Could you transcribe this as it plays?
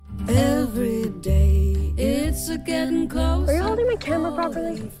are getting close. Are you holding my camera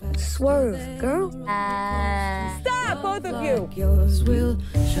properly? Swerve, girl. Stop, both of you. Yours will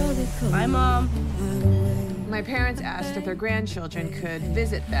surely come. Hi, Mom. My parents asked if their grandchildren could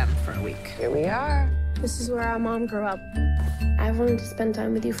visit them for a week. Here we are. This is where our mom grew up. I've wanted to spend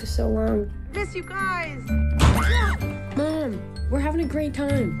time with you for so long. Miss you guys. Mom, we're having a great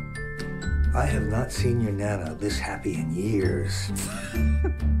time. I have not seen your Nana this happy in years.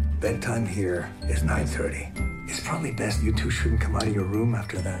 Bedtime here is 9:30. It's probably best you two shouldn't come out of your room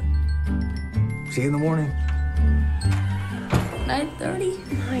after that. See you in the morning. 9:30?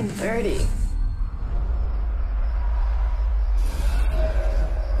 9:30.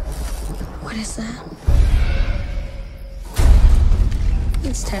 What is that?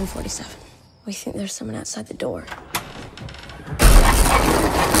 It's 10:47. We think there's someone outside the door.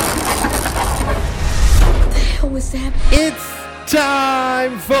 What the hell was that? It's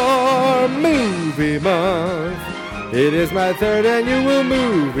time for Movie Month. It is my third annual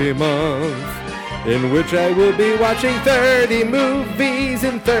Movie Month, in which I will be watching 30 movies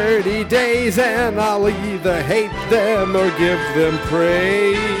in 30 days, and I'll either hate them or give them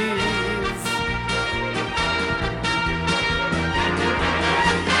praise.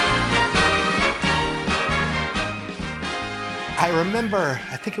 I remember,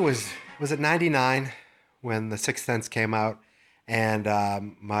 I think it was it 99 when The Sixth Sense came out, and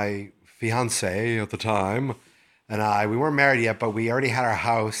my fiance at the time and we weren't married yet, but we already had our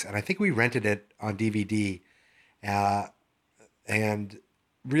house, and I think we rented it on DVD and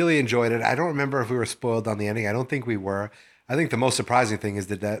really enjoyed it. I don't remember if we were spoiled on the ending. I don't think we were. I think the most surprising thing is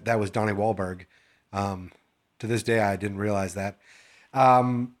that was Donnie Wahlberg. To this day, I didn't realize that.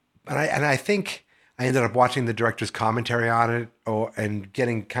 And I think I ended up watching the director's commentary on it and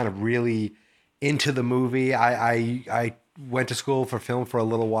getting kind of really into the movie. I went to school for film for a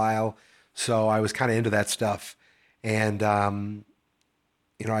little while, so I was kind of into that stuff. And, I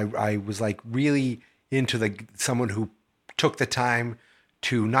was like really into someone who took the time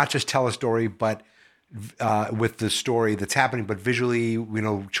to not just tell a story, but with the story that's happening, but visually,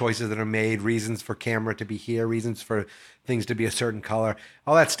 choices that are made, reasons for camera to be here, reasons for things to be a certain color.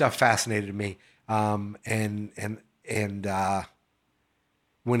 All that stuff fascinated me. And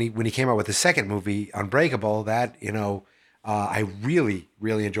when he came out with the second movie, Unbreakable, that, I really,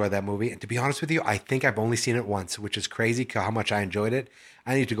 really enjoyed that movie. And to be honest with you, I think I've only seen it once, which is crazy how much I enjoyed it.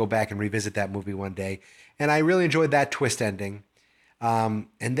 I need to go back and revisit that movie one day. And I really enjoyed that twist ending. And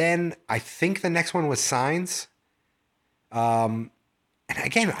then I think the next one was Signs. And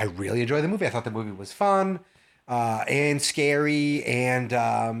again, I really enjoyed the movie. I thought the movie was fun, and scary, and,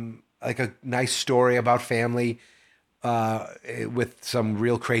 like a nice story about family with some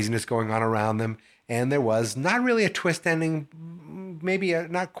real craziness going on around them. And there was not really a twist ending, maybe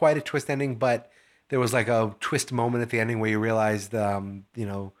not quite a twist ending, but there was like a twist moment at the ending where you realized, that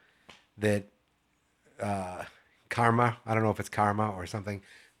karma, I don't know if it's karma or something,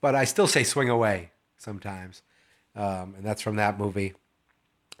 but I still say Swing Away sometimes. And that's from that movie.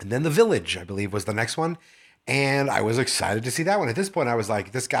 And then The Village, I believe, was the next one. And I was excited to see that one. At this point, I was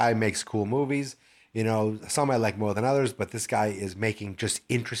like, this guy makes cool movies. Some I like more than others, but this guy is making just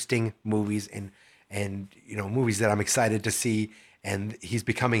interesting movies and movies that I'm excited to see. And he's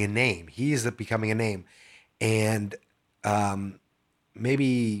becoming a name. He is becoming a name. And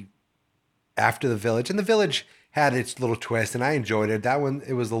maybe after The Village, and The Village had its little twist, and I enjoyed it. That one,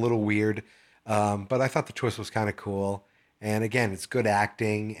 it was a little weird, but I thought the twist was kind of cool. And again, it's good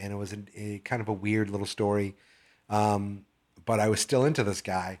acting, and it was a kind of a weird little story. But I was still into this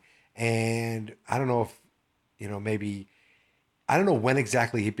guy. And I don't know if, I don't know when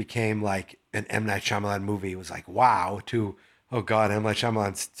exactly he became like an M. Night Shyamalan movie. It was like, wow, to, oh God, M. Night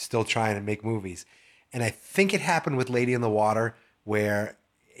Shyamalan's still trying to make movies. And I think it happened with Lady in the Water, where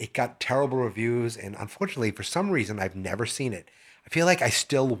it got terrible reviews. And unfortunately, for some reason, I've never seen it. I feel like I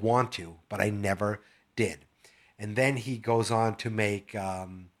still want to, but I never did. And then he goes on to make, I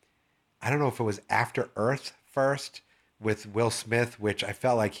don't know if it was After Earth first with Will Smith, which I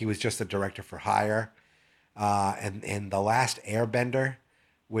felt like he was just a director for hire. And The Last Airbender,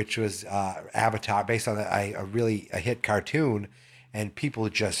 which was Avatar, based on a hit cartoon. And people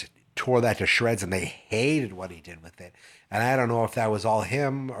just tore that to shreds, and they hated what he did with it. And I don't know if that was all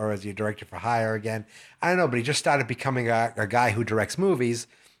him or is he a director for hire again. I don't know, but he just started becoming a guy who directs movies.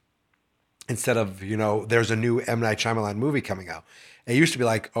 Instead of, there's a new M. Night Shyamalan movie coming out. It used to be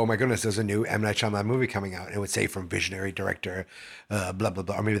like, oh my goodness, there's a new M. Night Shyamalan movie coming out. And it would say from visionary director, blah, blah,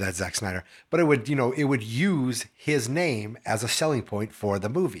 blah. Or maybe that's Zack Snyder. But it would, it would use his name as a selling point for the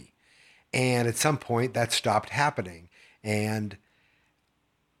movie. And at some point that stopped happening. And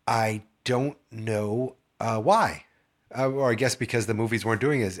I don't know Why? Or I guess because the movies weren't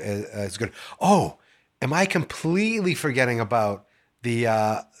doing as good. Oh, am I completely forgetting about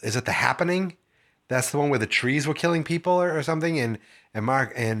the? Is it The Happening? That's the one where the trees were killing people or something, and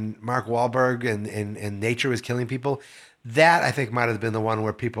Mark Wahlberg and nature was killing people. That I think might have been the one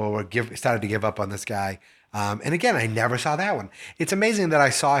where people were started to give up on this guy. And again, I never saw that one. It's amazing that I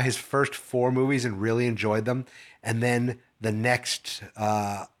saw his first 4 movies and really enjoyed them, and then the next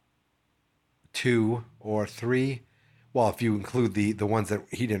 2 or 3, well, if you include the ones that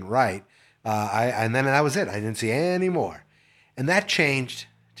he didn't write, and then that was it. I didn't see any more, and that changed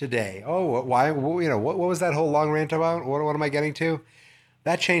today. Oh, why? You know, what was that whole long rant about? What am I getting to?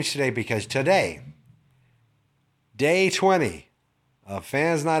 That changed today because today, day 20 of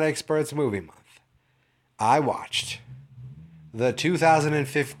Fans Not Experts Movie Month, I watched the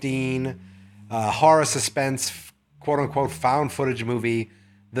 2015 horror suspense, quote unquote, found footage movie,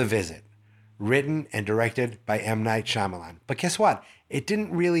 The Visit, written and directed by M. Night Shyamalan. But guess what? It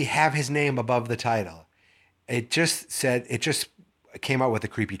didn't really have his name above the title. It just came out with a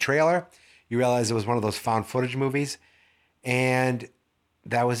creepy trailer. You realize it was one of those found footage movies, and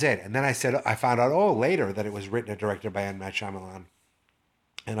that was it. And then I found out later that it was written and directed by M. Night Shyamalan.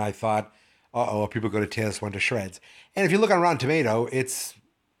 And I thought, are people going to tear this one to shreds? And if you look on Rotten Tomato, it's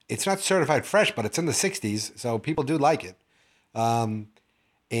not certified fresh, but it's in the 60s, so people do like it. And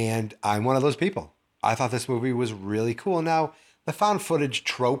I'm one of those people. I thought this movie was really cool. Now, the found footage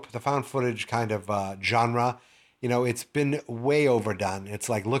trope, the found footage kind of genre, you know, it's been way overdone. It's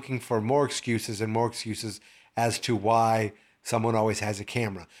like looking for more excuses and more excuses as to why someone always has a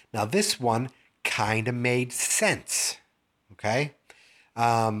camera. Now, this one kind of made sense, okay?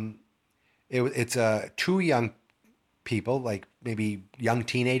 It's 2 young people, like maybe young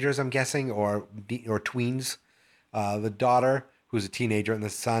teenagers, I'm guessing, or tweens. The daughter, who's a teenager, and the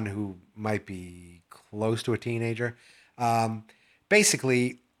son, who might be close to a teenager.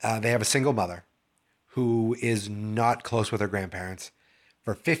 Basically, they have a single mother who is not close with her grandparents.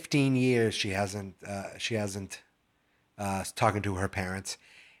 For 15 years, she hasn't talking to her parents,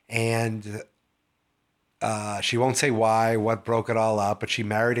 and she won't say what broke it all up, but she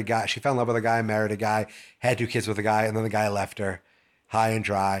married a guy. She fell in love with a guy, married a guy, had 2 kids with a guy, and then the guy left her high and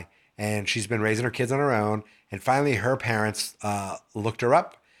dry. And she's been raising her kids on her own. And finally, her parents looked her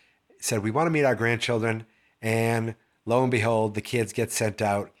up, said, "We want to meet our grandchildren." And lo and behold, the kids get sent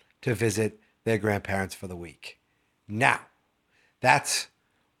out to visit their grandparents for the week. Now, that's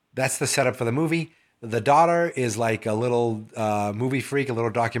the setup for the movie. The daughter is like a little movie freak, a little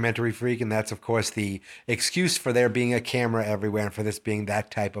documentary freak, and that's, of course, the excuse for there being a camera everywhere and for this being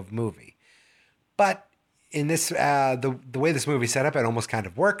that type of movie. But in this, the way this movie's set up, it almost kind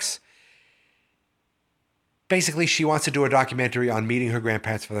of works. Basically, she wants to do a documentary on meeting her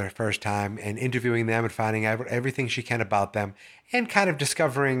grandparents for the first time and interviewing them and finding out everything she can about them and kind of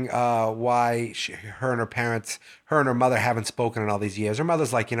discovering why her and her mother haven't spoken in all these years. Her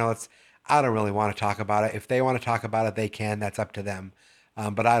mother's like, I don't really want to talk about it. If they want to talk about it, they can. That's up to them.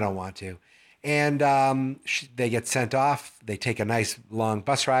 But I don't want to. And they get sent off. They take a nice long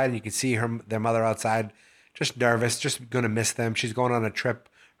bus ride, and you can see their mother outside, just nervous, just going to miss them. She's going on a trip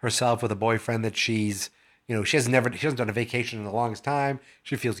herself with a boyfriend that she hasn't done a vacation in the longest time.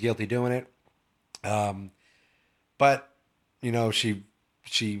 She feels guilty doing it. But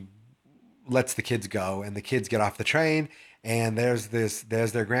she lets the kids go, and the kids get off the train, and there's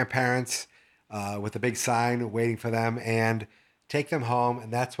their grandparents with a big sign waiting for them, and take them home.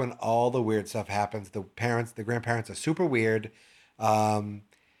 And that's when all the weird stuff happens. The grandparents are super weird. And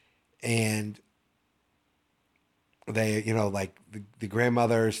they, like the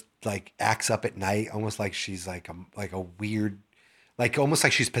grandmother's like acts up at night, almost like she's like a weird, like almost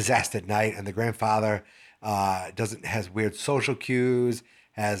like she's possessed at night. And the grandfather has weird social cues,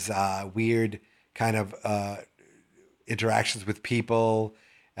 has weird kind of interactions with people,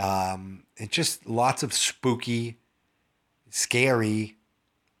 and just lots of spooky, scary,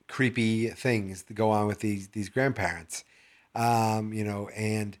 creepy things that go on with these grandparents.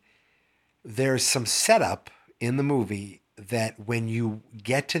 And there's some setup in the movie that when you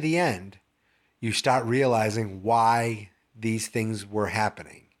get to the end, you start realizing why these things were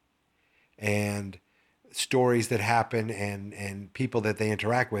happening, and stories that happen and people that they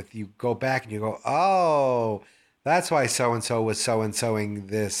interact with. You go back and you go, oh, that's why so-and-so was so-and-soing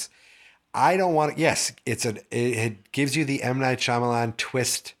this. I don't want to, yes, it gives you the M. Night Shyamalan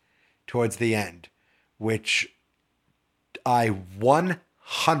twist towards the end, which I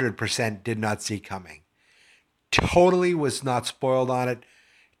 100% did not see coming. Totally was not spoiled on it.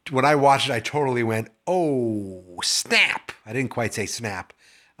 When I watched it, I totally went, oh, snap. I didn't quite say snap.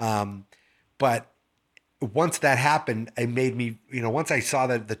 But once that happened, it made me, once I saw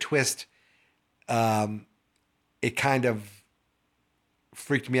the twist, it kind of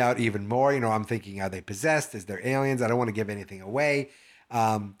freaked me out even more. I'm thinking, are they possessed? Is there aliens? I don't want to give anything away.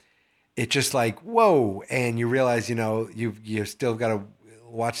 It's just like, whoa. And you realize, you've still got to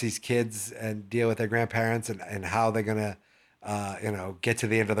watch these kids and deal with their grandparents and how they're going to, get to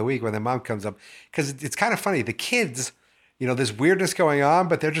the end of the week when their mom comes up. Because it's kind of funny. The kids, there's weirdness going on,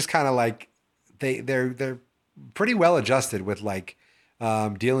 but they're just kind of like, they're pretty well adjusted with like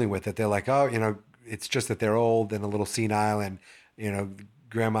dealing with it. They're like, oh, it's just that they're old and a little senile, and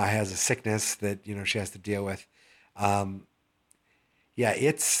grandma has a sickness that she has to deal with. There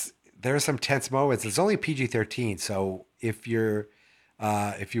are some tense moments. It's only PG-13, so if you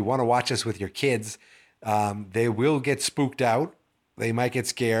want to watch this with your kids, they will get spooked out. They might get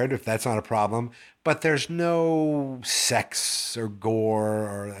scared if that's not a problem, but there's no sex or gore,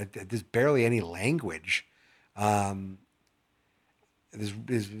 or there's barely any language. There's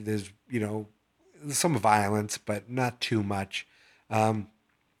some violence, but not too much.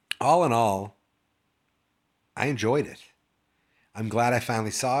 All in all, I enjoyed it. I'm glad I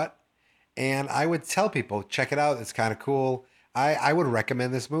finally saw it, and I would tell people, check it out. It's kind of cool. I would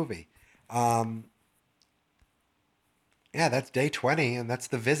recommend this movie. That's day 20, and that's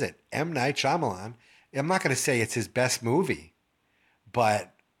The Visit. M. Night Shyamalan. I'm not going to say it's his best movie,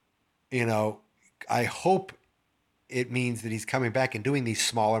 but, I hope it means that he's coming back and doing these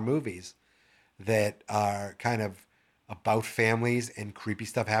smaller movies that are kind of about families and creepy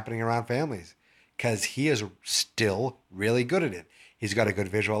stuff happening around families, because he is still really good at it. He's got a good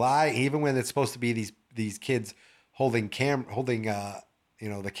visual eye, even when it's supposed to be these kids holding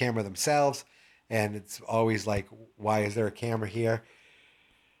the camera themselves. And it's always like, why is there a camera here?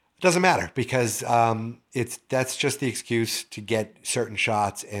 It doesn't matter, because that's just the excuse to get certain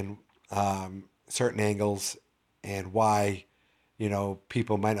shots and certain angles, and why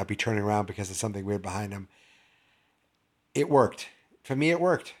people might not be turning around because there's something weird behind them. It worked for me. It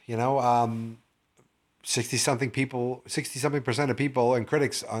worked. 60-something% of people and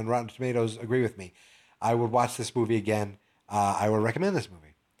critics on Rotten Tomatoes agree with me. I would watch this movie again. I would recommend this movie.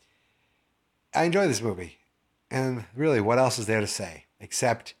 I enjoy this movie. And really, what else is there to say?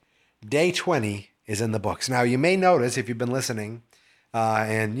 Except day 20 is in the books. Now, you may notice, if you've been listening,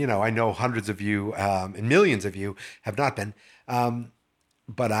 and, I know hundreds of you and millions of you have not been,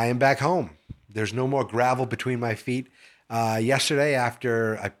 but I am back home. There's no more gravel between my feet. Yesterday,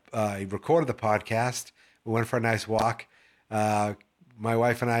 after I recorded the podcast, we went for a nice walk. My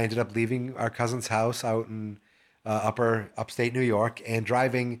wife and I ended up leaving our cousin's house out in upstate New York, and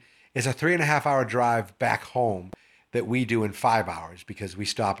driving is a 3.5-hour drive back home that we do in 5 hours, because we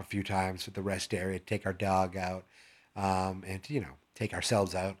stop a few times at the rest area, take our dog out, and take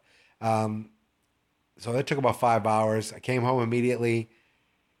ourselves out. So it took about 5 hours. I came home immediately,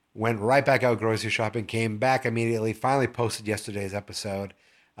 went right back out grocery shopping, came back immediately, finally posted yesterday's episode.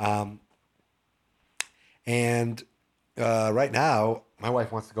 And right now, my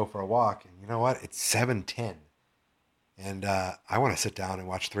wife wants to go for a walk. And you know what? It's 7:10. And I want to sit down and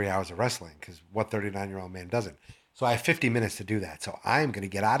watch 3 hours of wrestling, because what 39-year-old man doesn't? So I have 50 minutes to do that. So I'm going to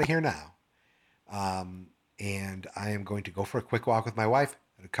get out of here now. And I am going to go for a quick walk with my wife,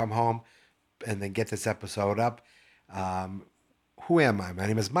 and come home and then get this episode up. Who am I? My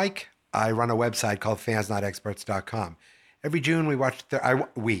name is Mike. I run a website called fansnotexperts.com. Every June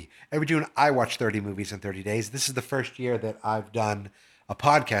I watch 30 movies in 30 days. This is the first year that I've done a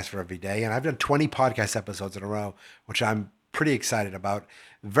podcast for every day, and I've done 20 podcast episodes in a row, which I'm pretty excited about.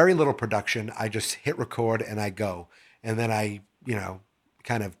 Very little production. I just hit record and I go, and then I,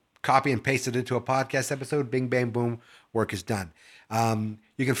 kind of copy and paste it into a podcast episode. Bing, bang, boom. Work is done.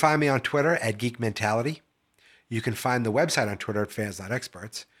 You can find me on Twitter at Geek Mentality. You can find the website on Twitter at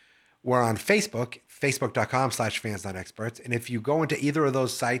Fans.Experts. We're on Facebook, facebook.com/fansnotexperts. And if you go into either of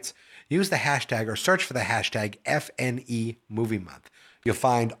those sites, use the hashtag or search for the hashtag FNE Movie Month. You'll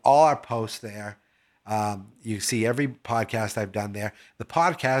find all our posts there. You see every podcast I've done there. The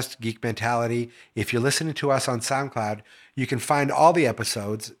podcast, Geek Mentality, if you're listening to us on SoundCloud, you can find all the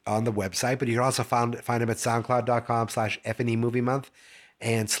episodes on the website, but you can also find them at soundcloud.com/FNE Movie Month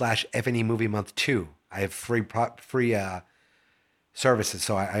and /FNE Movie Month 2. I have free services,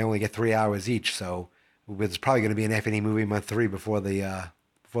 so I only get 3 hours each. So there's probably going to be an FNE Movie Month 3 before the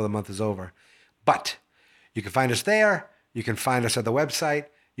month is over. But you can find us there. You can find us at the website.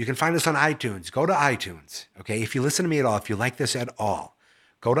 You can find us on iTunes. Go to iTunes, okay? If you listen to me at all, if you like this at all,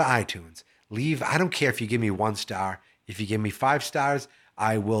 go to iTunes. I don't care if you give me 1 star. If you give me 5 stars,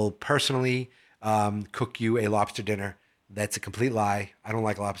 I will personally cook you a lobster dinner. That's a complete lie. I don't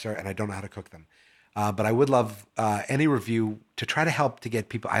like lobster, and I don't know how to cook them. But I would love any review to try to help to get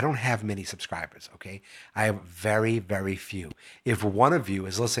people. I don't have many subscribers, okay? I have very, very few. If one of you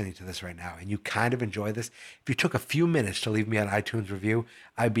is listening to this right now and you kind of enjoy this, if you took a few minutes to leave me an iTunes review,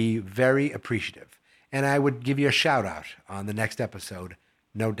 I'd be very appreciative. And I would give you a shout out on the next episode,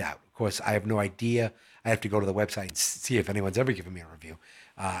 no doubt. Of course, I have no idea. I have to go to the website and see if anyone's ever given me a review.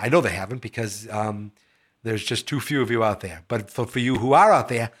 I know they haven't because there's just too few of you out there. But for you who are out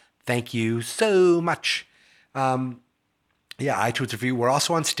there, thank you so much. iTunes review. We're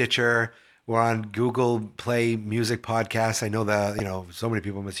also on Stitcher. We're on Google Play Music Podcasts. I know that so many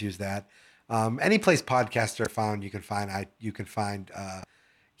people misuse that. Any place podcasts are found, you can find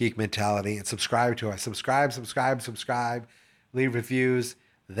Geek Mentality and subscribe to us. Subscribe. Leave reviews.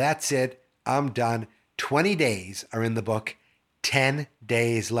 That's it. I'm done. 20 days are in the book. 10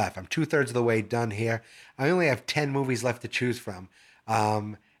 days left. I'm 2/3 of the way done here. I only have 10 movies left to choose from.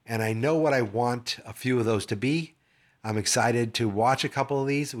 And I know what I want a few of those to be. I'm excited to watch a couple of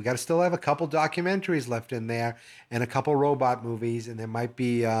these. We got to still have a couple documentaries left in there and a couple robot movies. And there might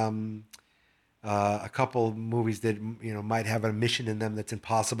be a couple movies that, might have a mission in them that's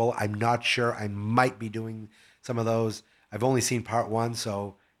impossible. I'm not sure. I might be doing some of those. I've only seen part 1,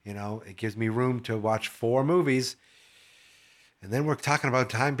 so, it gives me room to watch 4 movies. And then we're talking about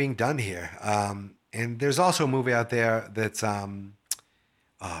time being done here. And there's also a movie out there that's,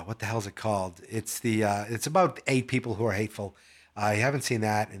 what the hell is it called? It's about 8 people who are hateful. I haven't seen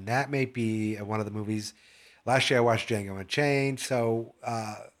that, and that may be one of the movies. Last year I watched Django Unchained. So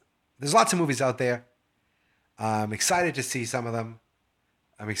there's lots of movies out there. I'm excited to see some of them.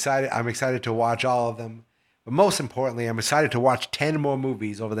 I'm excited to watch all of them. But most importantly, I'm excited to watch 10 more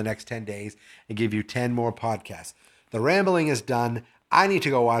movies over the next 10 days and give you 10 more podcasts. The rambling is done. I need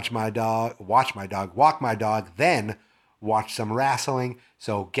to go walk my dog, then watch some wrestling.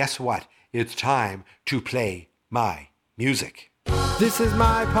 So guess what? It's time to play my music. This is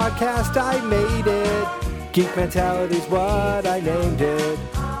my podcast. I made it. Geek Mentality's what I named it.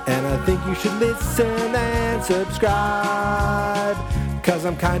 And I think you should listen and subscribe. 'Cause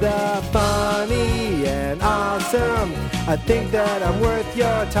I'm kinda funny and awesome. I think that I'm worth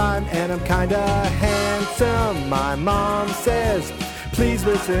your time, and I'm kinda handsome. My mom says, please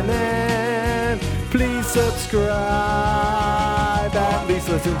listen and please subscribe. At least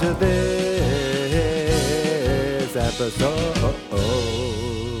listen to this episode.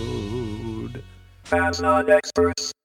 Fans not experts.